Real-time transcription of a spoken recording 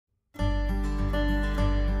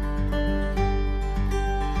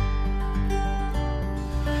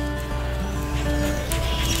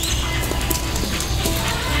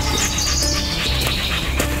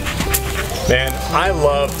Man, I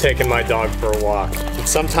love taking my dog for a walk. And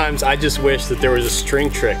sometimes I just wish that there was a string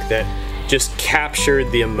trick that just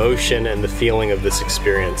captured the emotion and the feeling of this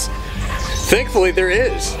experience. Thankfully there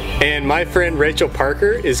is, and my friend Rachel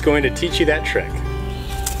Parker is going to teach you that trick.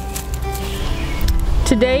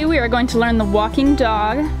 Today we are going to learn the walking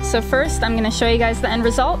dog. So first I'm going to show you guys the end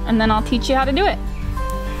result and then I'll teach you how to do it.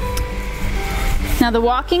 Now the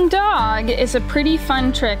walking dog is a pretty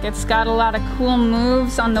fun trick. It's got a lot of cool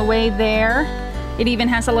moves on the way there. It even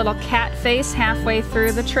has a little cat face halfway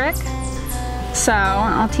through the trick. So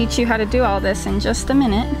I'll teach you how to do all this in just a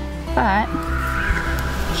minute. But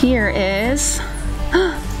here is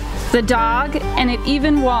the dog, and it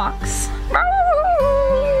even walks.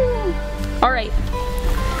 All right,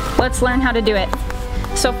 let's learn how to do it.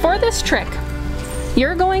 So for this trick,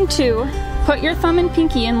 you're going to put your thumb and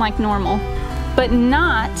pinky in like normal, but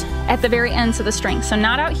not at the very ends of the string. So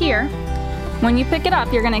not out here. When you pick it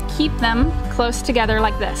up, you're gonna keep them close together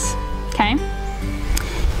like this, okay?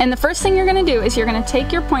 And the first thing you're gonna do is you're gonna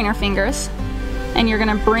take your pointer fingers and you're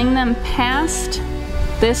gonna bring them past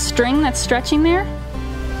this string that's stretching there,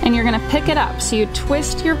 and you're gonna pick it up. So you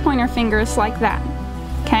twist your pointer fingers like that,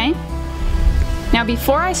 okay? Now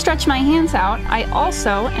before I stretch my hands out, I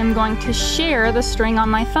also am going to share the string on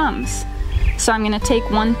my thumbs. So I'm going to take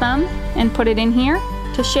one thumb and put it in here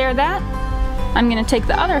to share that. I'm going to take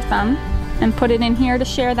the other thumb and put it in here to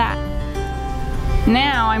share that.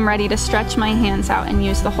 Now I'm ready to stretch my hands out and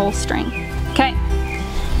use the whole string. Okay,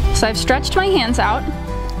 so I've stretched my hands out,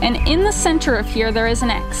 and in the center of here there is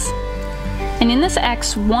an X. And in this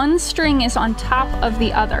X, one string is on top of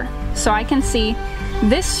the other. So I can see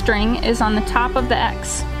this string is on the top of the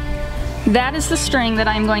X. That is the string that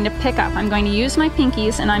I'm going to pick up. I'm going to use my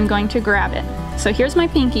pinkies and I'm going to grab it. So here's my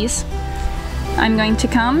pinkies. I'm going to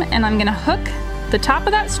come and I'm going to hook the top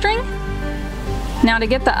of that string. Now to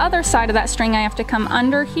get the other side of that string, I have to come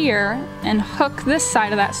under here and hook this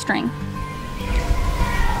side of that string.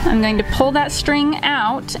 I'm going to pull that string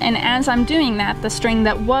out, and as I'm doing that, the string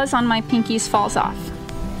that was on my pinkies falls off.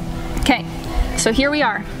 Okay, so here we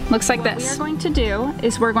are. Looks like this. What we are going to do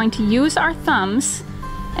is we're going to use our thumbs,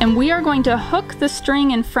 and we are going to hook the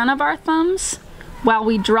string in front of our thumbs while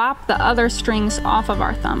we drop the other strings off of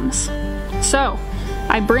our thumbs. So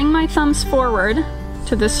I bring my thumbs forward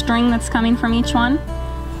to the string that's coming from each one.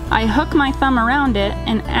 I hook my thumb around it,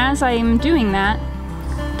 and as I am doing that,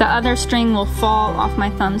 the other string will fall off my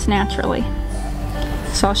thumbs naturally.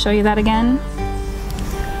 So I'll show you that again.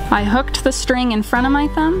 I hooked the string in front of my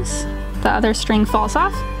thumbs, the other string falls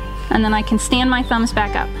off, and then I can stand my thumbs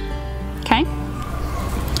back up. Okay?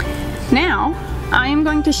 Now, I am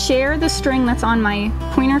going to share the string that's on my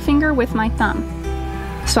pointer finger with my thumb.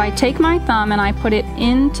 So I take my thumb and I put it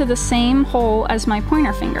into the same hole as my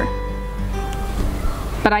pointer finger.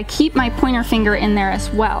 But I keep my pointer finger in there as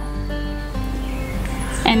well.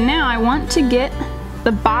 And now I want to get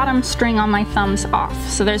the bottom string on my thumbs off.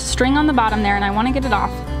 So there's a string on the bottom there and I want to get it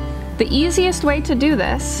off. The easiest way to do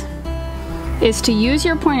this is to use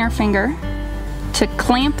your pointer finger to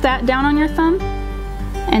clamp that down on your thumb,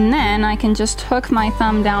 and then I can just hook my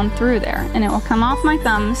thumb down through there and it will come off my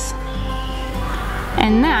thumbs.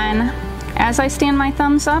 And then as I stand my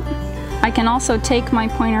thumbs up, I can also take my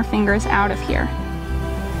pointer fingers out of here.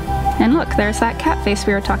 And look, there's that cat face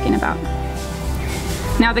we were talking about.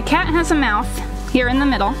 Now the cat has a mouth here in the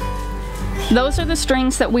middle. Those are the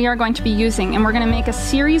strings that we are going to be using, and we're going to make a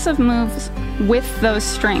series of moves with those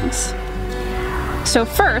strings. So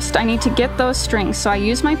first I need to get those strings, so I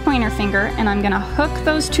use my pointer finger and I'm going to hook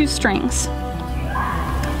those two strings.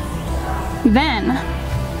 Then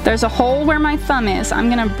there's a hole where my thumb is. I'm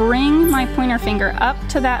going to bring my pointer finger up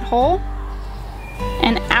to that hole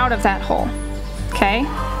and out of that hole. Okay?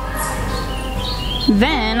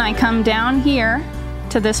 Then I come down here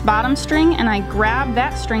to this bottom string and I grab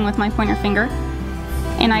that string with my pointer finger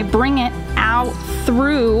and I bring it out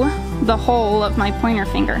through the hole of my pointer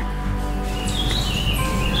finger.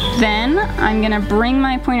 Then I'm going to bring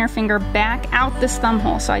my pointer finger back out this thumb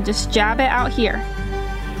hole, so I just jab it out here.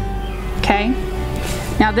 Okay?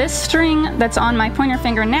 Now this string that's on my pointer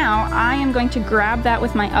finger now, I am going to grab that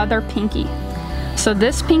with my other pinky. So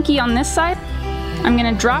this pinky on this side, I'm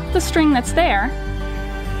going to drop the string that's there.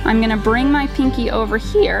 I'm going to bring my pinky over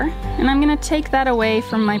here and I'm going to take that away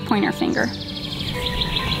from my pointer finger.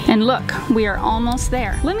 And look, we are almost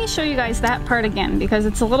there. Let me show you guys that part again because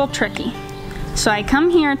it's a little tricky. So I come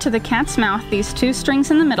here to the cat's mouth, these two strings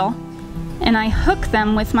in the middle, and I hook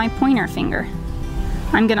them with my pointer finger.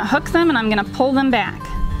 I'm going to hook them and I'm going to pull them back.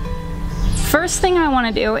 First thing I want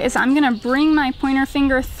to do is I'm going to bring my pointer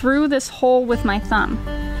finger through this hole with my thumb.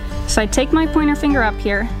 So I take my pointer finger up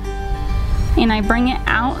here, and I bring it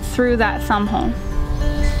out through that thumb hole.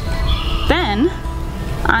 Then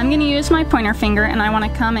I'm going to use my pointer finger and I want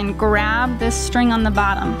to come and grab this string on the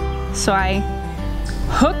bottom. So I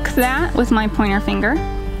hook that with my pointer finger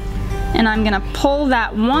and I'm going to pull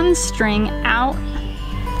that one string out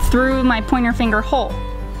through my pointer finger hole.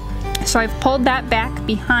 So I've pulled that back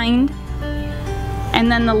behind,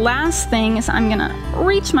 and then the last thing is I'm going to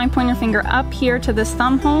reach my pointer finger up here to this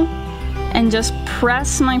thumb hole and just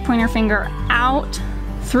press my pointer finger out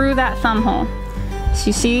through that thumb hole. So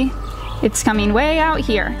you see, it's coming way out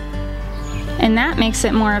here, and that makes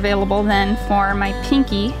it more available then for my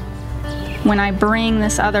pinky when I bring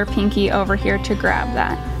this other pinky over here to grab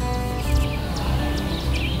that.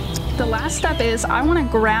 The last step is I want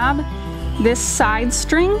to grab this side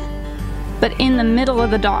string, but in the middle of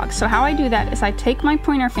the dog. So how I do that is I take my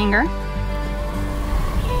pointer finger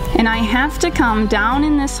and I have to come down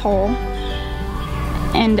in this hole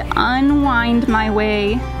and unwind my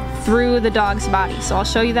way through the dog's body. So I'll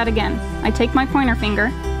show you that again. I take my pointer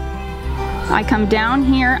finger, I come down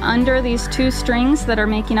here under these two strings that are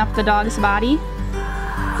making up the dog's body,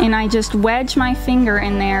 and I just wedge my finger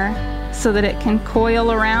in there so that it can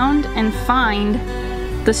coil around and find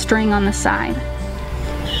the string on the side.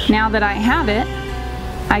 Now that I have it,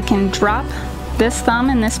 I can drop this thumb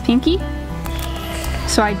and this pinky.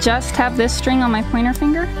 So I just have this string on my pointer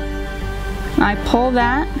finger. I pull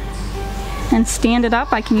that and stand it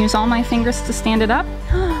up. I can use all my fingers to stand it up.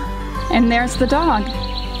 And there's the dog.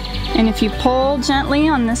 And if you pull gently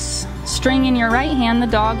on this string in your right hand, the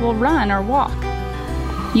dog will run or walk.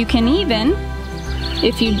 You can even,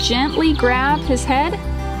 if you gently grab his head,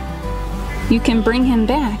 you can bring him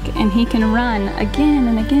back and he can run again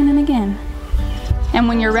and again and again. And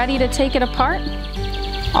when you're ready to take it apart,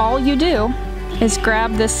 all you do is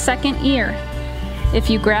grab this second ear. If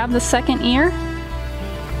you grab the second ear,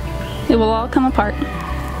 it will all come apart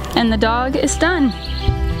and the dog is done.